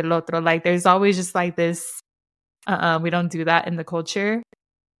esto y el otro. Like, there's always just like this, we don't do that in the culture.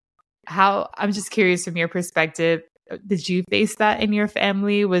 I'm just curious from your perspective, did you face that in your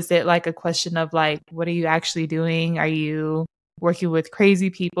family? Was it like a question of like, what are you actually doing? Are you working with crazy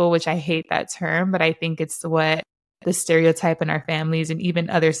people? Which I hate that term, but I think it's what the stereotype in our families and even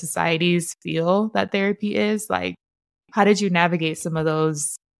other societies feel that therapy is. Like, how did you navigate some of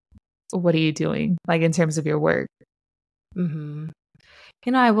those? What are you doing, like, in terms of your work? Mm-hmm.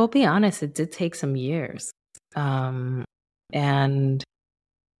 You know, I will be honest, it did take some years. And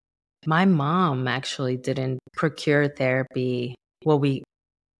my mom actually didn't procure therapy. Well, we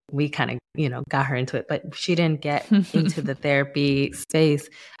kind of, got her into it, but she didn't get into the therapy space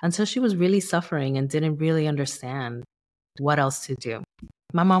until she was really suffering and didn't really understand what else to do.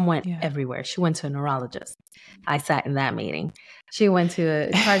 My mom went everywhere. She went to a neurologist. I sat in that meeting. She went to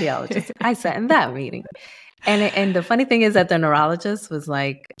a cardiologist. I sat in that meeting. And the funny thing is that the neurologist was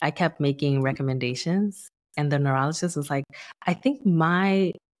like, I kept making recommendations, and the neurologist was like, I think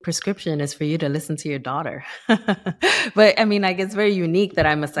my prescription is for you to listen to your daughter. But I mean, like, it's very unique that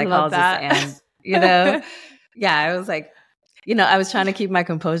I'm a psychologist and, yeah, I was like, I was trying to keep my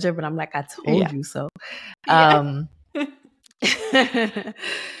composure, but I'm like, I told you so.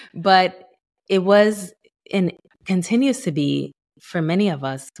 But it was and continues to be for many of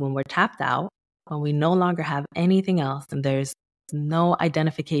us when we're tapped out, when we no longer have anything else and there's no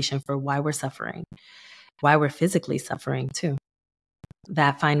identification for why we're suffering, why we're physically suffering too,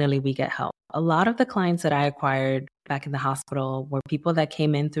 that finally we get help. A lot of the clients that I acquired back in the hospital were people that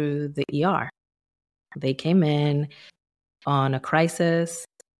came in through the ER. They came in on a crisis.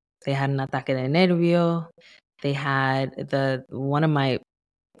 They had an ataque de nervio. They had one of my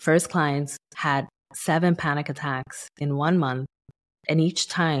first clients had 7 panic attacks in 1 month. And each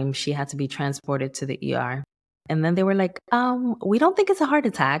time she had to be transported to the ER. And then they were like, we don't think it's a heart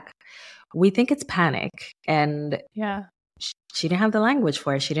attack. We think it's panic. And she didn't have the language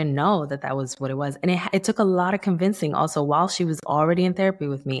for it. She didn't know that was what it was. And it took a lot of convincing also while she was already in therapy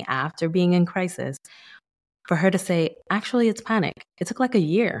with me after being in crisis for her to say, actually, it's panic. It took like a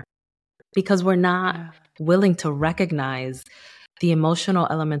year because we're not willing to recognize the emotional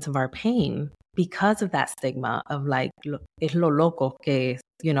elements of our pain because of that stigma of like, es lo loco que,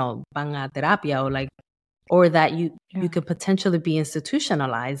 van a terapia, or that you could potentially be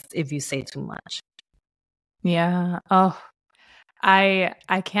institutionalized if you say too much. Yeah. Oh, I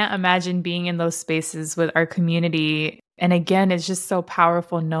can't imagine being in those spaces with our community. And again, it's just so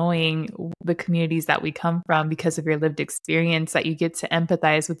powerful knowing the communities that we come from because of your lived experience, that you get to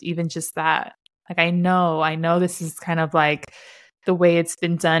empathize with even just that. Like, I know this is kind of like the way it's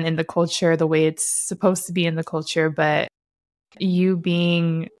been done in the culture, the way it's supposed to be in the culture, but you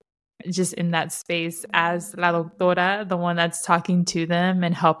being just in that space as la doctora, the one that's talking to them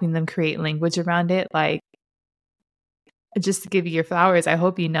and helping them create language around it, like, just to give you your flowers, I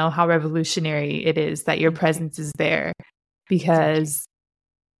hope you know how revolutionary it is that your presence is there, because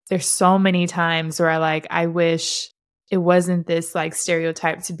there's so many times where I wish it wasn't this like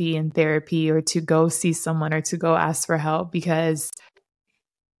stereotype to be in therapy or to go see someone or to go ask for help, because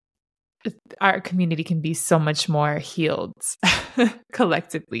our community can be so much more healed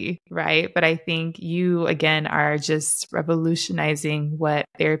collectively, right? But I think you, again, are just revolutionizing what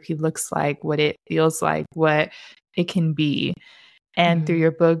therapy looks like, what it feels like, what it can be. And through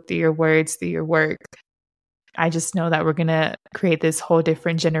your book, through your words, through your work, I just know that we're going to create this whole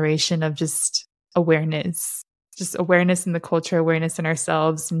different generation of just awareness in the culture, awareness in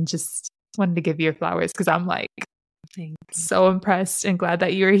ourselves, and just wanted to give you your flowers because I'm like so impressed and glad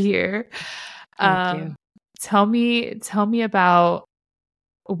that you're here. Thank you. Tell me about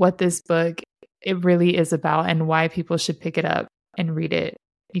what this book it really is about and why people should pick it up and read it.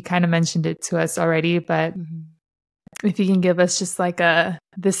 You kind of mentioned it to us already, but if you can give us just like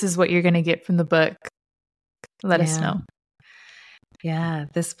this is what you're going to get from the book, let us know. Yeah,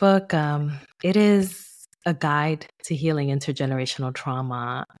 this book, it is a guide to healing intergenerational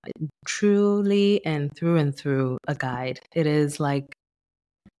trauma, truly and through a guide. It is like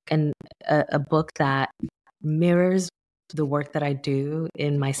a book that mirrors the work that I do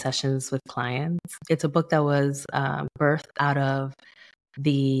in my sessions with clients. It's a book that was birthed out of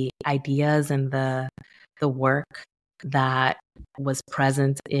the ideas and the work that was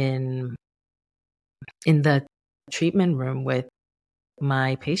present in the treatment room with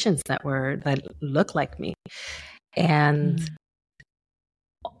my patients that looked like me. And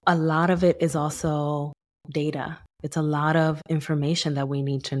a lot of it is also data. It's a lot of information that we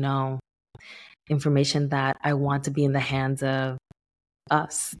need to know, information that I want to be in the hands of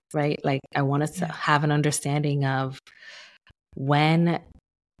us, right? Like I want us to have an understanding of when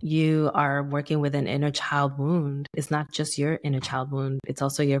you are working with an inner child wound, it's not just your inner child wound, it's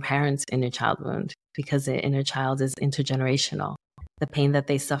also your parents' inner child wound, because the inner child is intergenerational. The pain that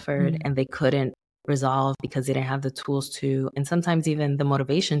they suffered and they couldn't resolve because they didn't have the tools to, and sometimes even the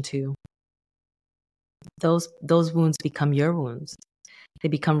motivation to, those wounds become your wounds. They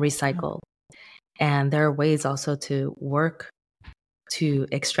become recycled. And there are ways also to work to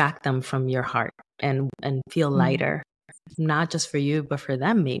extract them from your heart and feel lighter, not just for you, but for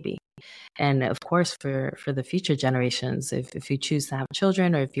them maybe. And of course, for the future generations, if you choose to have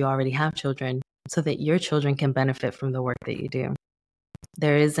children or if you already have children, so that your children can benefit from the work that you do.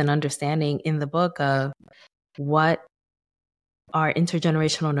 There is an understanding in the book of what our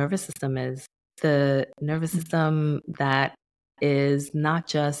intergenerational nervous system is. The nervous system that is not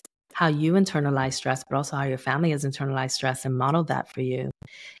just how you internalize stress, but also how your family has internalized stress and modeled that for you.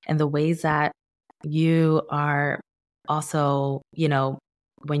 And the ways that you are also,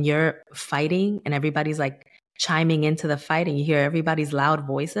 when you're fighting and everybody's like chiming into the fight and you hear everybody's loud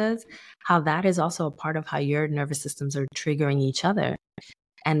voices, how that is also a part of how your nervous systems are triggering each other.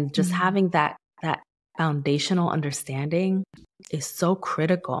 And just having that foundational understanding is so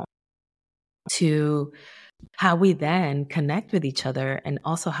critical to how we then connect with each other, and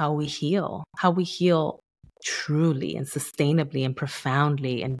also how we heal truly and sustainably and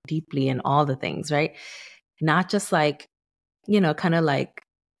profoundly and deeply in all the things, right? Not just like, kind of like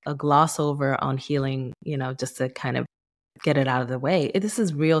a gloss over on healing, just to kind of get it out of the way. This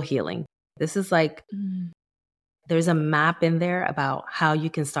is real healing. This is like, there's a map in there about how you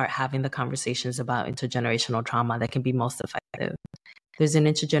can start having the conversations about intergenerational trauma that can be most effective. There's an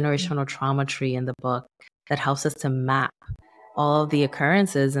intergenerational trauma tree in the book that helps us to map all of the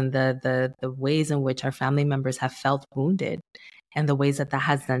occurrences and the ways in which our family members have felt wounded and the ways that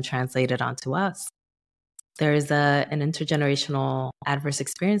has then translated onto us. There is an intergenerational adverse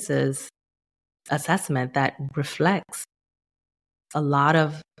experiences assessment that reflects a lot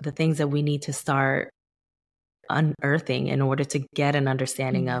of the things that we need to start unearthing in order to get an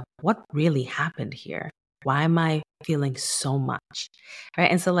understanding of what really happened here. Why am I feeling so much?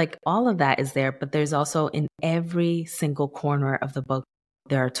 Right. And so like all of that is there, but there's also in every single corner of the book,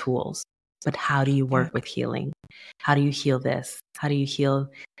 there are tools. But how do you work with healing? How do you heal this? How do you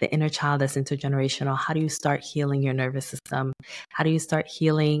heal the inner child that's intergenerational? How do you start healing your nervous system? How do you start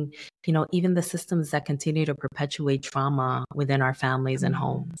healing, even the systems that continue to perpetuate trauma within our families and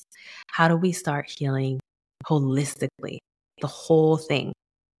homes? How do we start healing holistically, the whole thing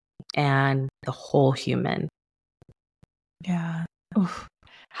and the whole human? Yeah. Oof.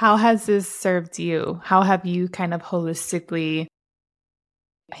 How has this served you? How have you kind of holistically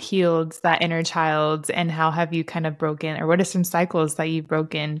healed that inner child, and how have you kind of broken, or what are some cycles that you've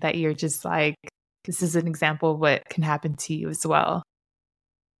broken that you're just like, this is an example of what can happen to you as well?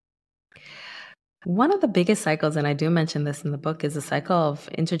 One of the biggest cycles, and I do mention this in the book, is a cycle of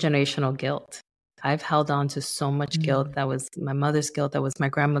intergenerational guilt. I've held on to so much guilt. That was my mother's guilt. That was my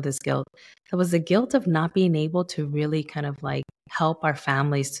grandmother's guilt. That was the guilt of not being able to really kind of like help our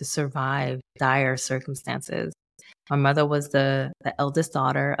families to survive dire circumstances. My mother was the eldest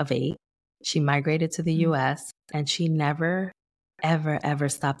daughter of 8. She migrated to the US and she never, ever, ever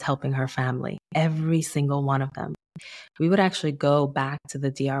stopped helping her family, every single one of them. We would actually go back to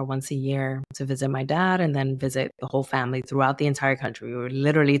the DR once a year to visit my dad and then visit the whole family throughout the entire country. We would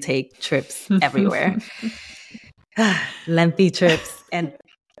literally take trips everywhere, lengthy trips. And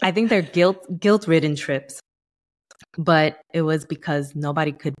I think they're guilt-ridden trips, but it was because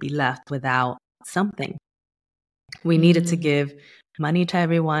nobody could be left without something. We needed to give money to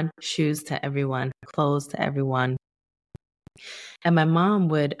everyone, shoes to everyone, clothes to everyone. And my mom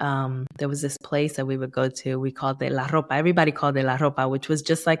would, there was this place that we would go to. We called it La Ropa. Everybody called it La Ropa, which was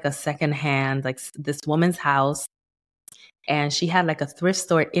just like a secondhand, like this woman's house. And she had like a thrift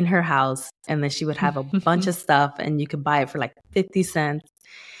store in her house. And then she would have a bunch of stuff and you could buy it for like 50 cents.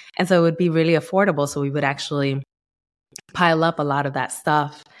 And so it would be really affordable. So we would actually pile up a lot of that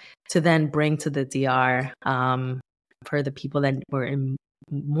stuff to then bring to the DR for the people that were in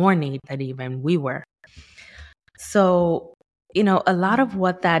more need than even we were. So, you know, a lot of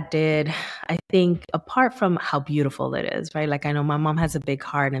what that did, I think, apart from how beautiful it is, right? Like I know my mom has a big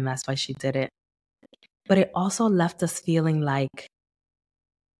heart and that's why she did it. But it also left us feeling like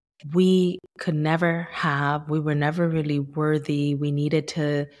we could never have, we were never really worthy. We needed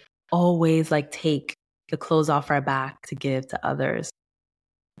to always like take the clothes off our back to give to others.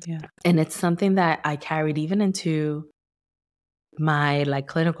 Yeah. And it's something that I carried even into my like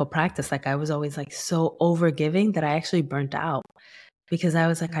clinical practice. Like I was always like so overgiving that I actually burnt out because I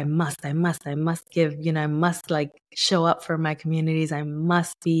was like, I must give, you know, I must like show up for my communities. I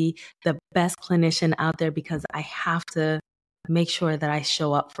must be the best clinician out there because I have to make sure that I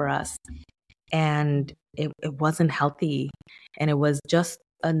show up for us. And it wasn't healthy. And it was just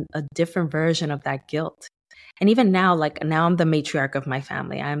a different version of that guilt. And even now, like now I'm the matriarch of my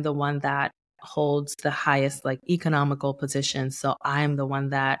family. I'm the one that holds the highest like economical position. So I'm the one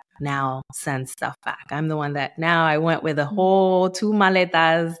that now sends stuff back. I'm the one that now I went with a whole 2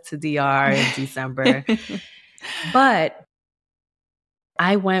 maletas to DR in December. But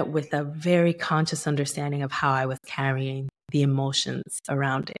I went with a very conscious understanding of how I was carrying the emotions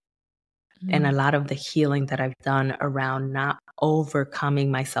around it. And a lot of the healing that I've done around not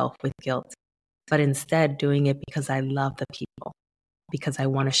overcoming myself with guilt, but instead doing it because I love the people, because I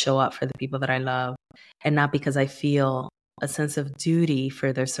want to show up for the people that I love, and not because I feel a sense of duty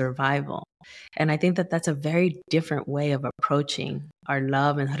for their survival. And I think that that's a very different way of approaching our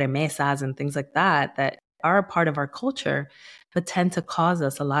love and remesas and things like that, that are a part of our culture, but tend to cause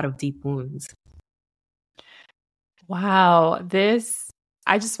us a lot of deep wounds. Wow.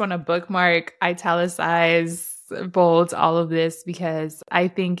 I just want to bookmark, italicize, bold all of this because I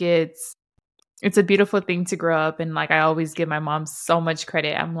think it's a beautiful thing to grow up. And like, I always give my mom so much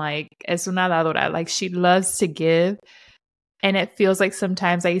credit. I'm like, es una dadora. Like she loves to give. And it feels like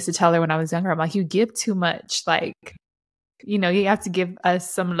sometimes I used to tell her when I was younger, I'm like, you give too much. Like, you know, you have to give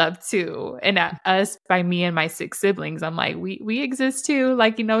us some love too. And us, by me and my 6 siblings, I'm like, we exist too.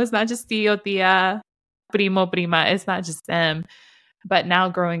 Like, you know, it's not just tío, tía, primo, prima. It's not just them. But now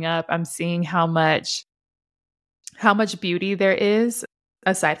growing up, I'm seeing how much beauty there is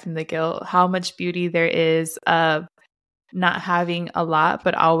aside from the guilt, how much beauty there is of not having a lot,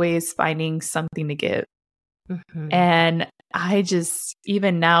 but always finding something to give. And I just,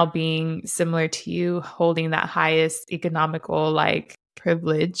 even now being similar to you, holding that highest economical like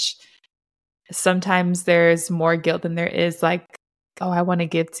privilege, sometimes there's more guilt than there is like, oh, I want to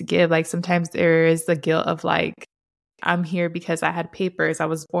give. Like sometimes there is the guilt of like, I'm here because I had papers. I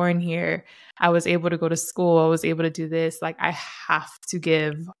was born here. I was able to go to school. I was able to do this. Like I have to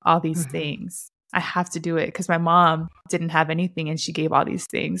give all these things. I have to do it because my mom didn't have anything and she gave all these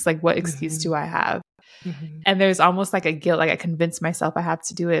things. Like what excuse do I have? And there's almost like a guilt, like I convinced myself I have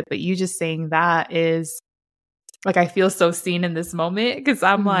to do it. But you just saying that is like, I feel so seen in this moment because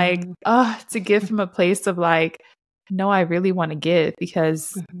I'm like, to give from a place of like, no, I really want to give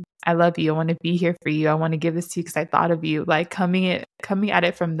because I love you. I want to be here for you. I want to give this to you because I thought of you. Like coming at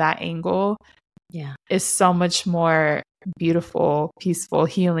it from that angle is so much more beautiful, peaceful,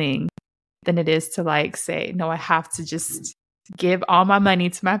 healing than it is to like say, no, I have to just give all my money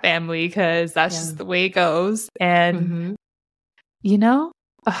to my family because that's just the way it goes. And, you know,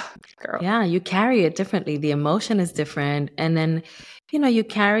 girl. Yeah, you carry it differently. The emotion is different. And then, you know, you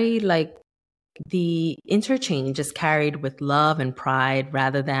carry like the interchange is carried with love and pride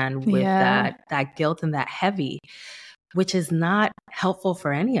rather than with that guilt and that heavy, which is not helpful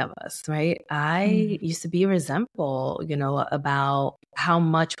for any of us, right? I used to be resentful, you know, about how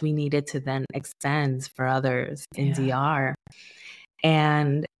much we needed to then extend for others in DR.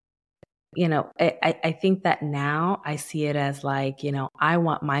 And I think that now I see it as like, I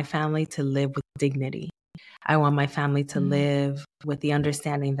want my family to live with dignity. I want my family to live with the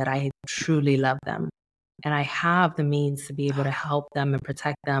understanding that I truly love them and I have the means to be able to help them and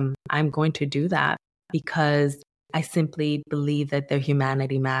protect them. I'm going to do that because I simply believe that their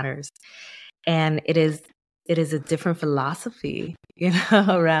humanity matters. And it is a different philosophy,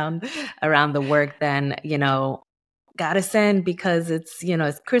 around the work than, gotta send because it's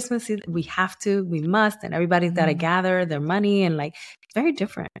Christmas. We must, and everybody's got to gather their money and like, it's very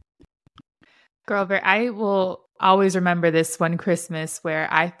different. Girl, I will always remember this one Christmas where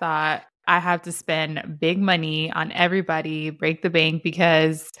I thought I have to spend big money on everybody, break the bank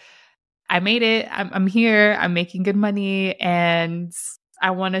because I made it. I'm here. I'm making good money. And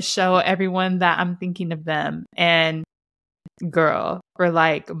I want to show everyone that I'm thinking of them. And girl, for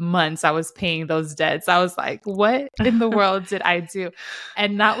like months, I was paying those debts. I was like, what in the world did I do?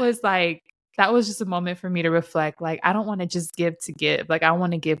 And that was just a moment for me to reflect. Like, I don't want to just give to give. Like, I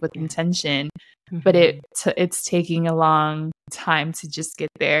want to give with intention, but it's taking a long time to just get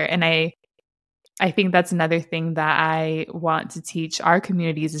there. And I think that's another thing that I want to teach our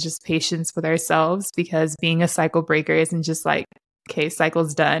communities is just patience with ourselves, because being a cycle breaker isn't just like, okay,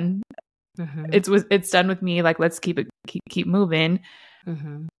 cycle's done. It's done with me. Like, let's keep moving.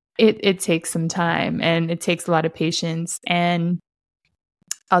 It takes some time and it takes a lot of patience. And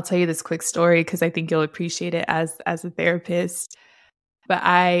I'll tell you this quick story because I think you'll appreciate it as a therapist. But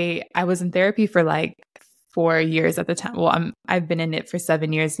I was in therapy for like 4 years at the time. Well, I've been in it for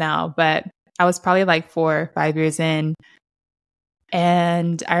 7 years now, but I was probably like 4 or 5 years in.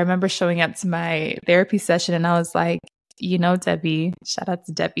 And I remember showing up to my therapy session and I was like, Debbie, shout out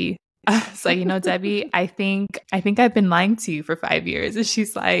to Debbie. So, Debbie, I think I've been lying to you for 5 years. And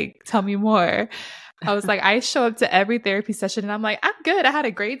she's like, tell me more. I was like, I show up to every therapy session and I'm like, I'm good. I had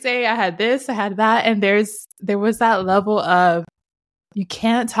a great day. I had this, I had that. And there was that level of, you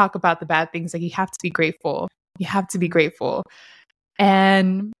can't talk about the bad things. Like, you have to be grateful. You have to be grateful.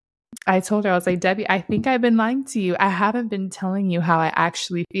 And I told her, I was like, Debbie, I think I've been lying to you. I haven't been telling you how I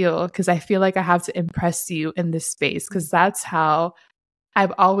actually feel because I feel like I have to impress you in this space because that's how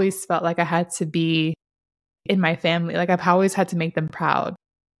I've always felt like I had to be in my family. Like, I've always had to make them proud.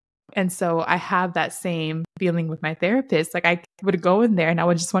 And so I have that same feeling with my therapist. Like, I would go in there and I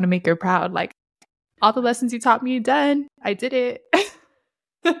would just want to make her proud. Like, all the lessons you taught me, done. I did it.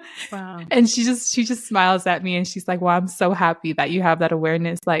 Wow. And she just smiles at me and she's like, well, I'm so happy that you have that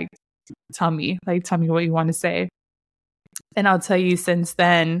awareness. Like, tell me what you want to say. And I'll tell you, since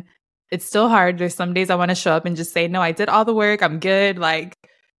then, it's still hard. There's some days I want to show up and just say, no, I did all the work. I'm good. Like,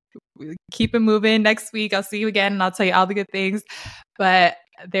 keep it moving. Next week, I'll see you again and I'll tell you all the good things. But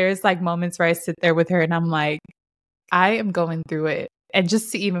there's like moments where I sit there with her and I'm like, I am going through it. And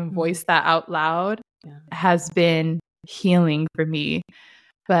just to even voice that out loud has been healing for me.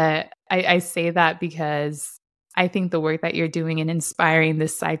 But I say that because I think the work that you're doing in inspiring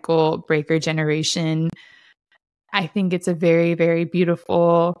this cycle breaker generation, I think it's a very, very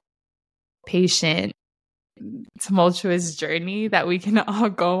beautiful, patient, tumultuous journey that we can all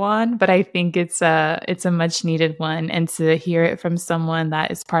go on. But I think it's a much needed one. And to hear it from someone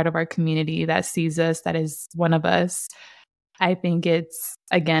that is part of our community, that sees us, that is one of us, I think it's,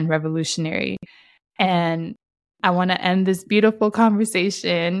 again, revolutionary. And I want to end this beautiful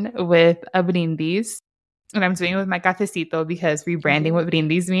conversation with a brindis. And I'm doing it with my cafecito because rebranding what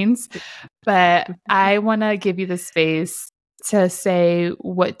brindis means. But I want to give you the space to say,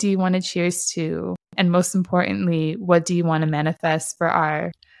 what do you want to cheers to? And most importantly, what do you want to manifest for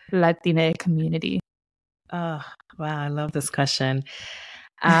our Latina community? Oh, wow. I love this question.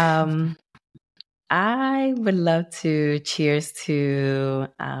 I would love to cheers to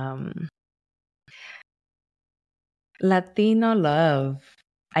Latino love.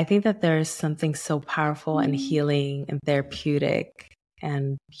 I think that there's something so powerful and healing and therapeutic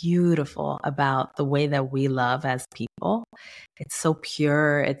and beautiful about the way that we love as people. It's so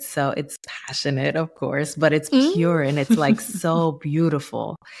pure. It's passionate, of course, but it's pure and it's like so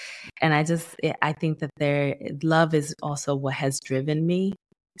beautiful. And I think that love is also what has driven me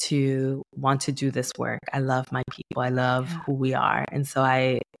to want to do this work. I love my people. I love who we are. And so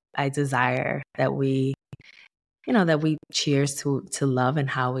I desire that we cheers to love and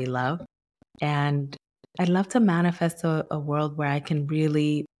how we love. And I'd love to manifest a world where I can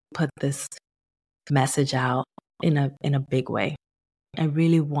really put this message out in a big way. I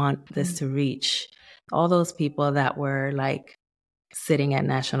really want this to reach all those people that were like sitting at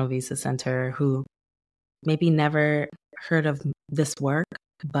National Visa Center who maybe never heard of this work,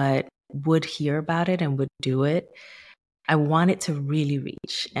 but would hear about it and would do it. I want it to really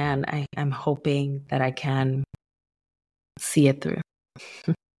reach. And I'm hoping that I can see it through.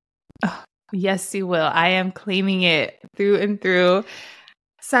 Oh, yes, you will. I am claiming it through and through.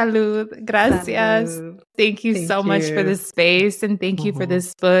 Salud. Gracias. Salud. Thank you so much for this space. And thank you for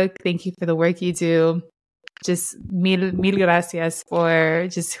this book. Thank you for the work you do. Just mil gracias for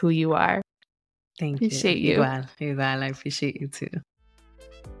just who you are. Thank you. Appreciate you. Igual. I appreciate you too.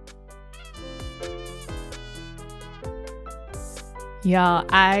 Y'all,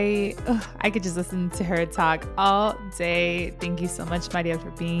 I could just listen to her talk all day. Thank you so much, Mariel,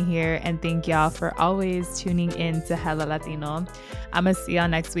 for being here. And thank y'all for always tuning in to Hella Latino. I'm going to see y'all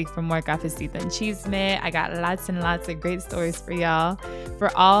next week for more Cafecito and Chisme. I got lots and lots of great stories for y'all.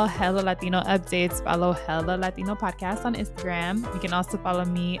 For all Hella Latino updates, follow Hella Latino Podcast on Instagram. You can also follow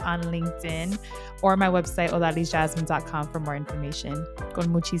me on LinkedIn or my website, odalisjasmine.com for more information. Con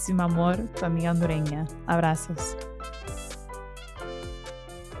muchísimo amor, tu amiga hondureña. Abrazos.